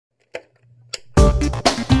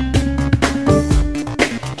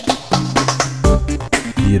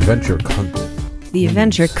adventure continues. The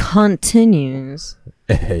adventure continues.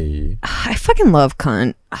 Hey. I fucking love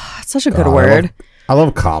cunt. It's such a good word. I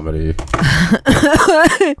love comedy.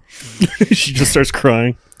 She just starts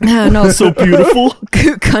crying. No, So beautiful.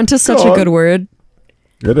 cunt is such a good word.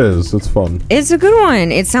 It is. It's fun. It's a good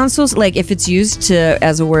one. It sounds so like if it's used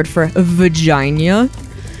as a word for vagina.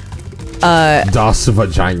 Das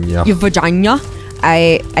Vagina. Your vagina.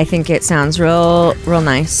 I think it sounds real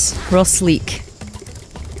nice, real sleek.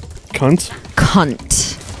 Cunt.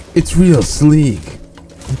 Cunt. It's real sleek.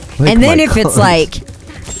 Like And then my if it's cunt. like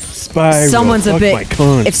Spyro, someone's a fuck big, my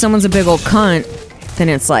cunt. if someone's a big old cunt, then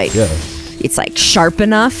it's like Yeah. it's like sharp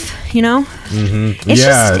enough, you know. Mm-hmm. It's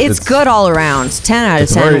Yeah, just it's good all around. 10 out of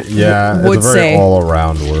 10. Would it's a very say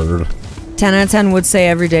all-around word. 10 out of 10 would say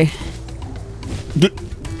every day.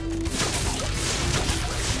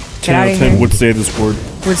 10 out of 10 would say this word.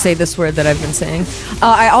 Would say this word that I've been saying.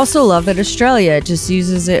 I also love that Australia just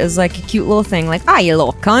uses it as like a cute little thing, like you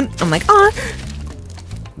little cunt. I'm like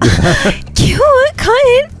cute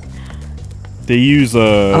cunt. They use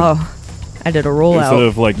Oh, I did a instead rollout.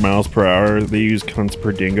 of like miles per hour, they use cunts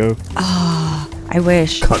per dingo. I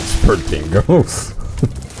wish. Cunts per dingo.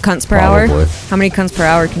 Cunts per hour? Probably. How many cunts per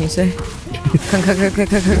hour can you say?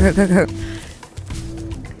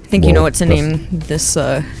 I think you know what to name this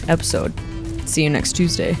episode. See you next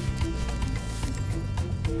Tuesday.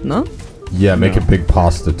 No? Yeah, make No. it big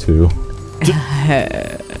pasta too.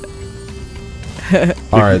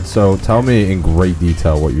 Alright, so tell me in great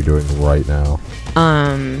detail what you're doing right now.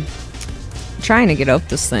 Trying to get up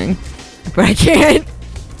this thing, but I can't.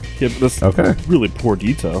 Yeah, but that's Okay. really poor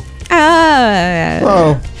detail.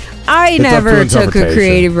 Well, I It's up never to took a interpretation.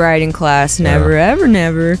 creative writing class. Never, ever,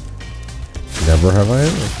 never. never have I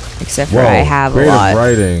ever. Except for I have a creative lot.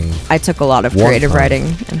 writing. I took a lot of One creative time.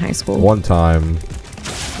 writing in high school. One time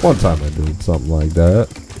I did something like that.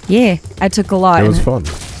 Yeah, I took a lot. It was in- fun.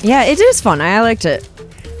 Yeah, it is fun. I liked it.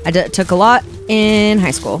 took a lot in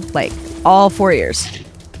high school, like all 4 years.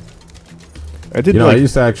 I did You know, I like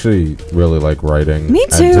used to actually really like writing. Me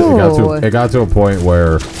And too. it got to a point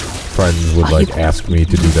where friends would like ask me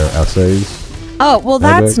to do their essays. Oh, well, And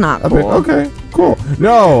I'd be that's like- not I'd be cool. like, okay, cool.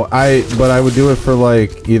 No, but I would do it for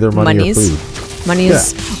like either money Monies? or food.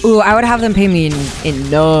 Money's. Ooh, I would have them pay me in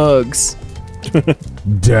nugs.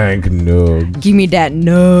 Dank nug. Give me that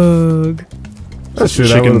nug. That shit,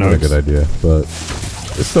 that Chicken would have been a nugs. good idea, but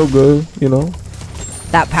it's so good, you know.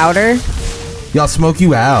 That powder. Y'all smoke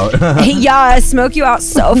you out. Yeah, I smoke you out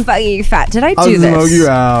so fucking fat. Did I I'll do this? smoke you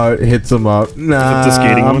out. Hit some up. Nah, the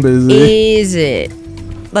skating I'm one? busy. Is it?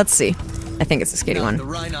 Let's see. I think it's the skating one.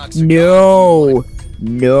 No.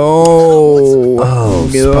 No. Oh,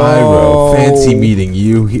 No. Spyro, fancy meeting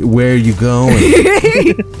you. Where are you going?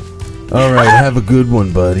 All right, have a good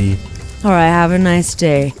one, buddy. All right, have a nice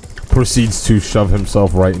day. Proceeds to shove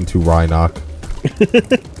himself right into Rhinoc.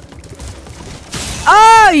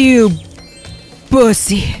 Oh, you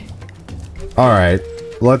pussy. All right,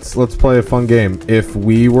 let's play a fun game. If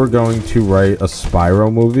we were going to write a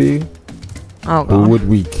Spyro movie, Oh, who God. would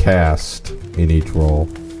we cast in each role?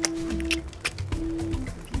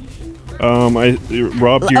 I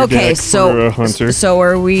robbed your Okay, deck for a hunter. so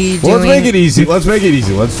are we doing? Well, let's make it easy. Let's make it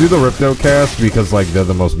easy. Let's do the Ripto cast because like they're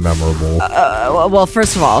the most memorable. Well,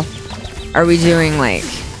 first of all, are we doing like?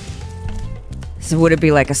 So would it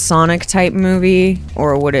be like a Sonic type movie,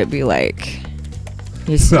 or would it be like?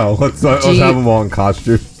 No, let's have them all in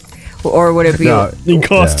costume. Or would it be? No, in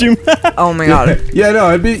costume. Oh my God. no,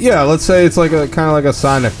 it'd be let's say it's like a kind of like a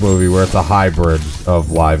Sonic movie where it's a hybrid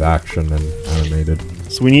of live action and animated.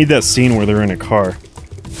 So we need that scene where they're in a car.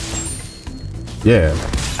 Yeah.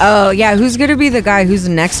 Oh yeah, who's gonna be the guy who's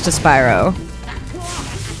next to Spyro?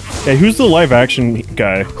 Hey, who's the live action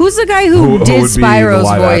guy? Who's the guy who Who did would be the Spyro's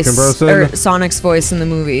live action voice person? or Sonic's voice in the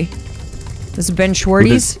movie? Was it Ben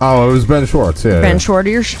Schwartz? Oh, it was Ben Schwartz. Yeah. Ben Schwartz?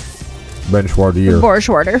 Ben Schwartz. Boris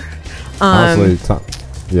Schwarter. Honestly,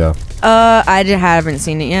 yeah. haven't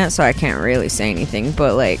seen it yet, so I can't really say anything.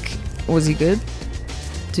 But like, was he good?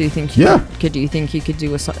 Do you think? Do you think he could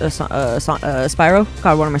do a Spyro?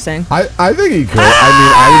 God, what am I saying? I think he could. I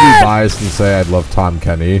mean, I would be biased and say I'd love Tom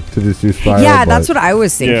Kenny to just do Spyro. Yeah, that's what I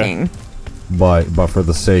was thinking. But for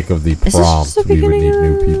the sake of the this prompt, just the we would need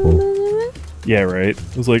beginning? new people. Yeah, right.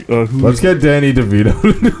 It was like, who? Let's get Danny DeVito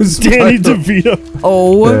to do Danny Spyro. DeVito.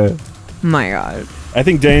 Oh Yeah. my God. I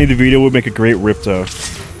think Danny DeVito would make a great Ripto.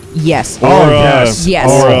 Yes. Or, Oh, yes. yes.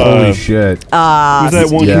 Oh, Or, holy shit. Who's that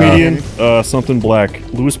one yeah. comedian? Something Black.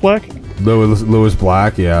 Louis Black? Louis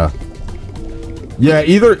Black, yeah. Yeah,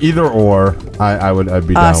 either or. I'd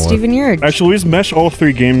be down with. Steven, you're. Actually, let's mesh all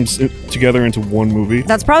 3 games together into one movie.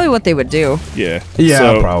 That's probably what they would do. Yeah. Yeah,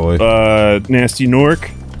 so, probably. Gnasty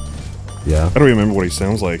Gnorc. Yeah. I don't remember what he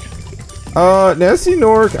sounds like. Gnasty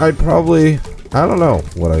Gnorc, I'd probably... I don't know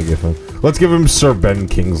what I give him. Let's give him Sir Ben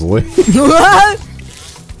Kingsley.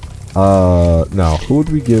 No. Who would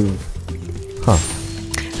we give... Huh.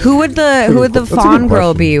 Who would the fawn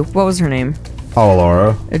girl be? What was her name? Oh,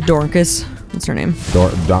 Laura. Dorcas. What's her name?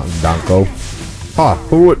 Donko.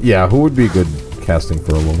 Who would be good casting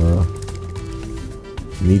for Laura?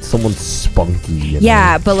 Need someone spunky.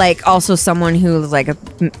 Yeah, but like also someone who's like a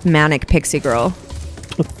manic pixie girl.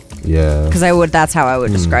 Yeah. Because that's how I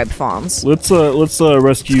would describe fawns. Let's rescue.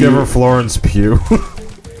 Let's give her Florence Pugh.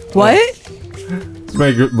 What?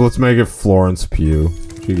 Let's make it Florence Pugh.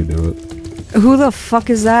 She can do it. Who the fuck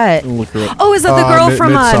is that? Look her up. Oh, is that the girl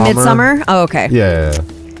from Midsummer? Oh, okay. Yeah.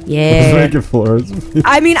 Yeah. Let's make it Florence Pugh.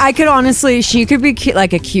 I mean, I could honestly, she could be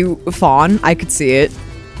like a cute fawn. I could see it.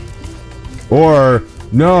 Or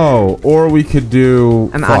we could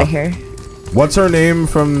do. I'm out of here. What's her name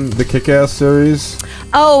from the Kick-Ass series?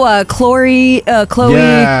 Oh, Chloe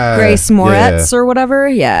Grace Moretz or whatever.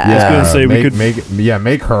 Yeah. I was gonna say we could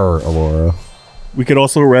make her Alora. We could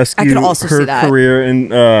also rescue I could also her see that. career in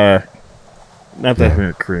not that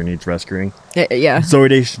her career needs rescuing. Yeah. Zoe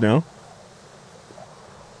Deschanel.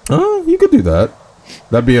 Oh, you could do that.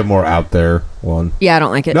 That'd be a more out there one. Yeah, I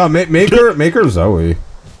don't like it. No, make her Zoe.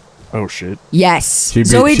 Oh shit. Yes.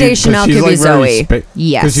 Zoe Deschanel could be Zoe.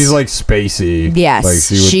 Yes. Because she's like spacey. Yes. Like,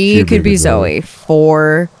 she could be Zoe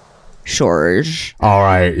for sure. All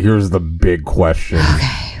right. Here's the big question.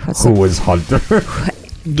 Okay. Who is Hunter?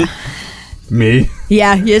 Me?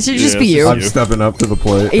 Yeah. It should just be you. I'm stepping up to the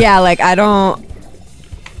plate. Yeah. Like I don't.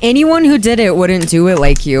 Anyone who did it wouldn't do it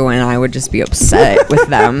like you, and I would just be upset with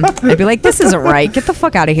them. I'd be like, "This isn't right. Get the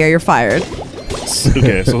fuck out of here. You're fired."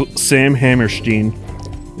 Okay. So Sam Hammerstein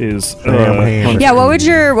is yeah. What would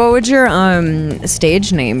your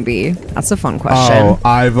stage name be? That's a fun question. Oh,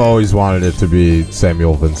 I've always wanted it to be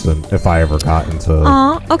Samuel Vincent if I ever got into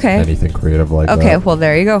okay. anything creative like that. Okay, well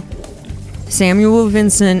there you go. Samuel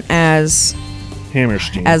Vincent as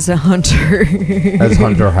Hammerstein. as a hunter. As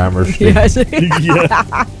Hunter Hammerstein.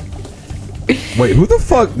 Yeah. Wait, who the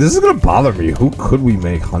fuck? This is gonna bother me. Who could we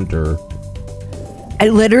make Hunter? I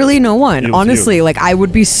literally no one. Honestly, like I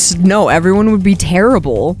would be no. Everyone would be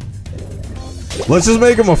terrible. Let's just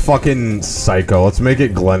make him a fucking psycho. Let's make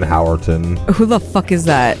it Glenn Howerton. Who the fuck is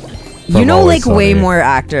that? From You know, Always like way Sunny. more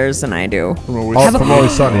actors than I do. From Always From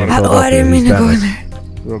Always Sunny. in Oh, I didn't mean to go in there.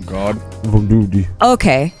 Oh god. From Duty.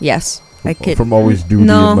 Okay, yes, I could. From Always Duty.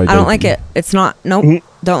 No, in my I don't Duty. like it. It's not. Nope,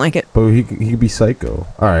 don't like it. But he could be psycho.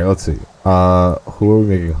 All right, let's see. Who are we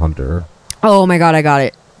making Hunter? Oh my god, I got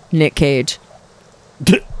it. Nick Cage.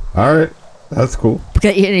 All right, that's cool.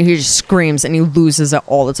 Because he just screams and he loses it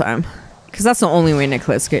all the time. Because that's the only way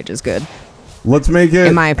Nicolas Cage is good. Let's make it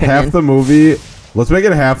In my opinion. half the movie. Let's make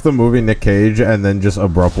it half the movie Nick Cage, and then just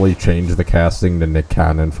abruptly change the casting to Nick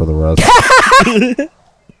Cannon for the rest.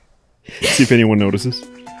 See if anyone notices.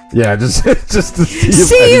 Yeah, just to see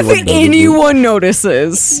See if anyone anyone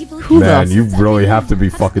notices. Who Man, the you really have to be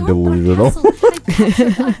fucking delusional.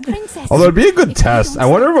 Although it'd be a good test. I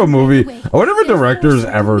wonder if a director's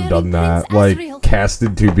ever done that, like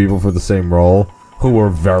casted 2 people for the same role who were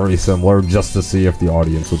very similar, just to see if the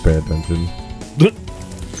audience would pay attention.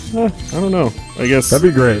 I don't know. I guess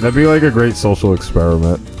That'd be great. That'd be like a great social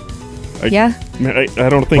experiment. Yeah. I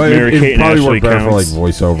don't think But Mary it'd Kate and probably Ashley work better for like counts.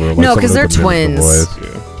 voiceover. Like No, someone 'cause who they're could mimic the twins. voice.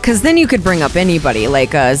 Yeah. Because then you could bring up anybody.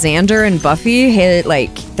 Like Xander and Buffy,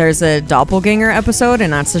 like, there's a doppelganger episode,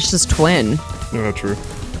 and that's just his twin. No, true.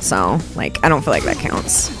 So, like, I don't feel like that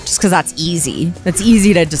counts. Just because that's easy. It's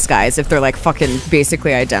easy to disguise if they're, like, fucking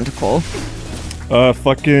basically identical.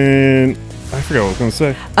 Fucking. I forgot what I was gonna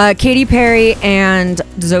say. Katy Perry and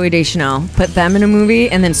Zoe Deschanel. Put them in a movie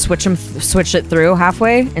and then switch it through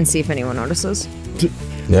halfway and see if anyone notices.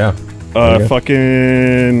 Yeah. Okay.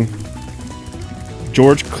 Fucking.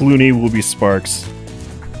 George Clooney will be Sparx,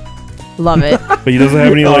 Love it. but he doesn't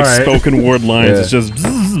have any like Alright. spoken word lines. Yeah. It's just.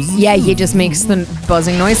 Bzzz. Yeah, he just makes the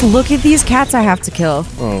buzzing noise. Look at these cats I have to kill.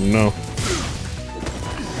 Oh no.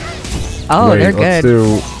 Oh, Wait, they're let's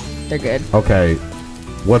good. They're good. Okay.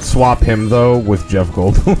 Let's swap him though with Jeff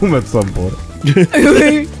Goldblum at some point.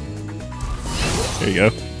 There you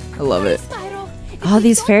go. I love it. Oh,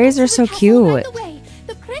 these fairies are so cute.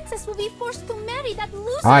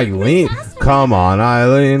 Eileen, come on,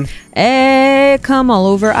 Eileen. Hey, come all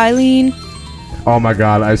over, Eileen. Oh my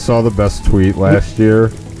god, I saw the best tweet last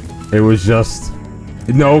year. It was just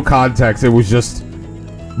no context. It was just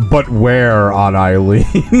but where on Eileen?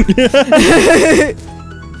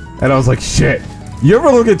 And I was like, shit. You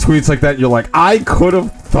ever look at tweets like that and you're like, I could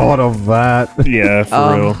have thought of that? Yeah,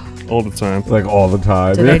 for real. All the time. Like, all the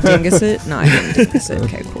time. Did I dingus it? No, I didn't dingus it.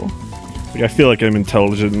 Okay, cool. Like, I feel like I'm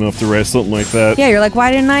intelligent enough to write something like that. Yeah, you're like,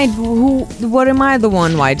 why didn't I? What am I the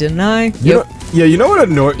one? Why didn't I? You know what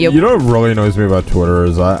you know what really annoys me about Twitter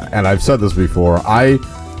is, and I've said this before, I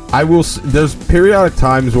will, there's periodic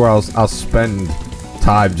times where I'll spend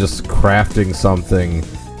time just crafting something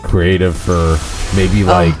creative for maybe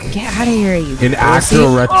like get out of here, you an actor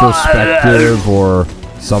retrospective or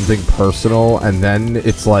something personal, and then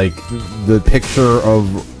it's like the picture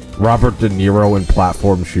of Robert De Niro in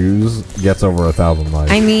platform shoes gets over 1,000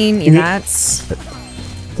 likes. I mean, that's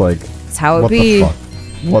like, that's how it be.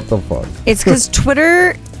 What the fuck? It's because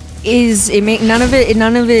Twitter is none of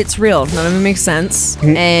it's real. None of it makes sense,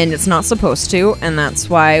 and it's not supposed to. And that's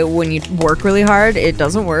why when you work really hard, it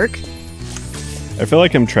doesn't work. I feel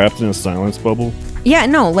like I'm trapped in a silence bubble. Yeah,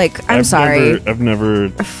 no, like I'm sorry. I've never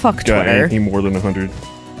fuck got Twitter. anything more than 100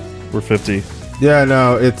 or 50. Yeah,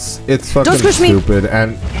 no, it's fucking stupid,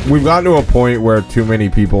 and we've gotten to a point where too many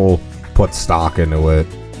people put stock into it.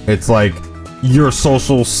 It's like your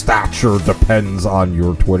social stature depends on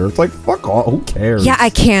your Twitter. It's like, fuck all, who cares? Yeah,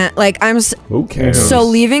 I can't. Like, who cares? So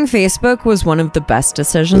leaving Facebook was one of the best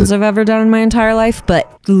decisions I've ever done in my entire life,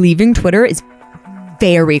 but leaving Twitter is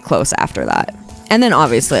very close after that. And then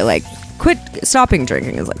obviously, like, stopping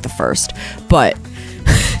drinking is like the first, but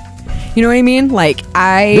you know what I mean? Like,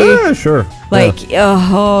 yeah, sure. Like,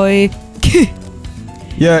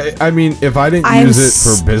 yeah, I mean, if I didn't use it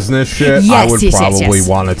for business shit, I would probably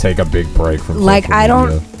want to take a big break from like, social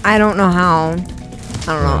media. I don't know how. I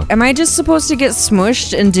don't know. Am I just supposed to get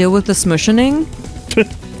smushed and deal with the smushioning?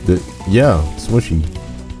 Yeah, smushy.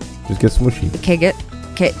 Just get smushy.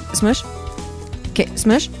 Okay, smush. Okay,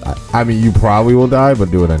 smush. I mean, you probably will die,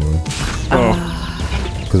 but do it anyway.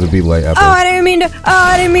 Because it'd be late. Oh, I didn't mean to.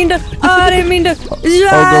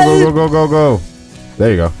 Go. There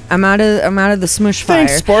you go. I'm out of the smush fire.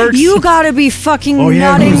 Thanks, Sparx. You gotta be fucking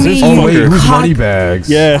nutting who's me. this? Oh wait, who's Moneybags?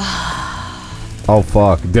 Yeah. Oh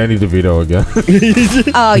fuck, Danny DeVito again.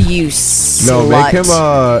 Oh, you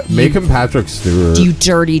slut. No, make him Patrick Stewart. You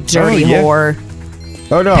dirty whore.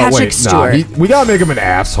 Oh no, Patrick Stewart. we gotta make him an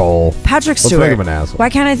asshole. Patrick Stewart. Let's make him an asshole. Why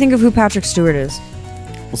can't I think of who Patrick Stewart is?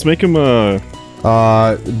 Let's make him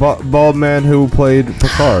bald man who played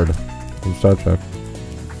Picard from Star Trek.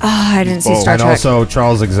 Oh, I didn't see Star and Trek. Also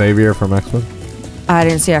Charles Xavier from X-Men. I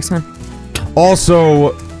didn't see X-Men.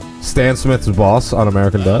 Also, Stan Smith's boss on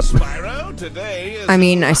American Dad. I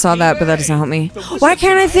mean, I saw that, but that doesn't help me. Why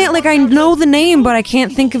can't I think? Like, I know the name, but I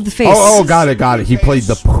can't think of the face. Oh, got it. He played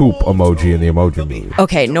the poop emoji in the Emoji Movie.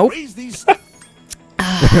 Okay, nope. Shit,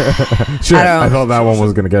 I thought that one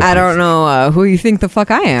was gonna get. I don't know who you think the fuck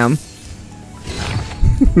I am.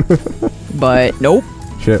 But nope.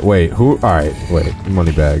 Shit, wait, who? Alright, wait,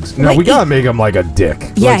 Moneybags. No, Like, we gotta make him like a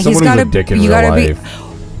dick. Yeah, like someone he's gotta. who's a dick in You real gotta life. be.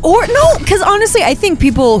 Or no, because honestly, I think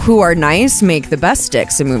people who are nice make the best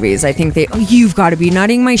dicks in movies. I think you've got to be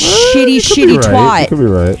nutting my shitty twat. You could be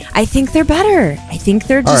right. I think they're better. I think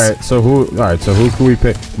they're just. Alright, so who can we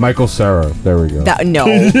pick? Michael Cera. There we go. No,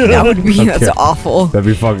 that would be that's awful. That'd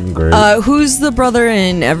be fucking great. Who's the brother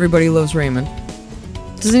in Everybody Loves Raymond?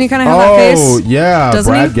 Doesn't he kind of have that face? Oh yeah,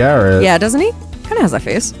 doesn't Brad he? Garrett. Yeah, doesn't he? Kind of has that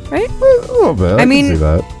face, right? A little bit. I mean, can see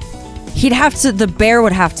that. He'd have to. The bear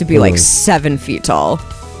would have to be like 7 feet tall.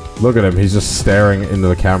 Look at him. He's just staring into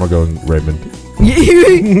the camera, going, Raymond.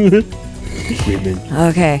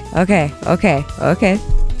 Okay.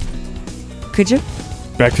 Could you?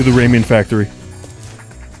 Back to the Raymond factory.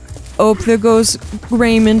 Oh, there goes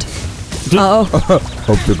Raymond. Uh oh.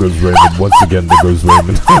 Hope there goes Raymond. Once again, there goes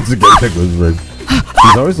Raymond. Once again, there goes Raymond.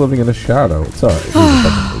 He's always living in a shadow. It's alright. He's a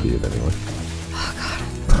fucking idiot anyway.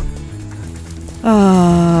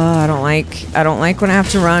 I don't like when I have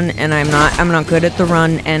to run, and I'm not good at the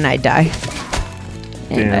run, and I die.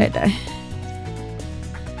 And I die.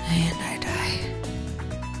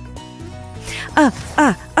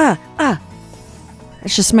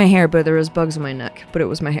 It's just my hair, but there was bugs in my neck. But it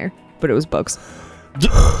was my hair. But it was bugs.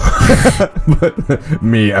 But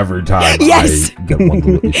me every time. Yes. I get one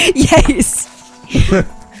to leave. Yes.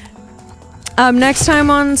 Next time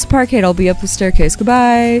on Sparkade, I'll be up the staircase.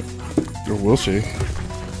 Goodbye. Or will she?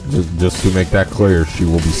 Just to make that clear, she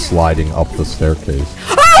will be sliding up the staircase.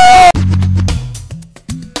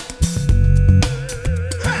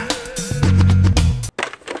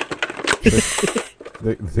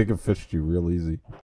 They could have fished you real easy.